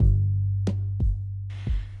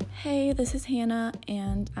Hey, this is Hannah,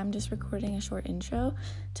 and I'm just recording a short intro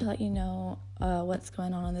to let you know what's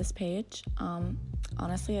going on this page.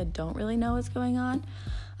 Honestly, I don't really know what's going on.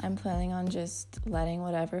 I'm planning on just letting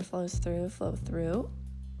whatever flow through,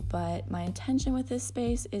 but my intention with this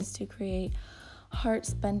space is to create a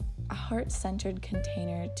heart-centered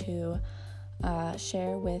container to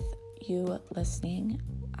share with you listening.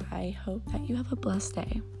 I hope that you have a blessed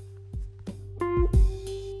day.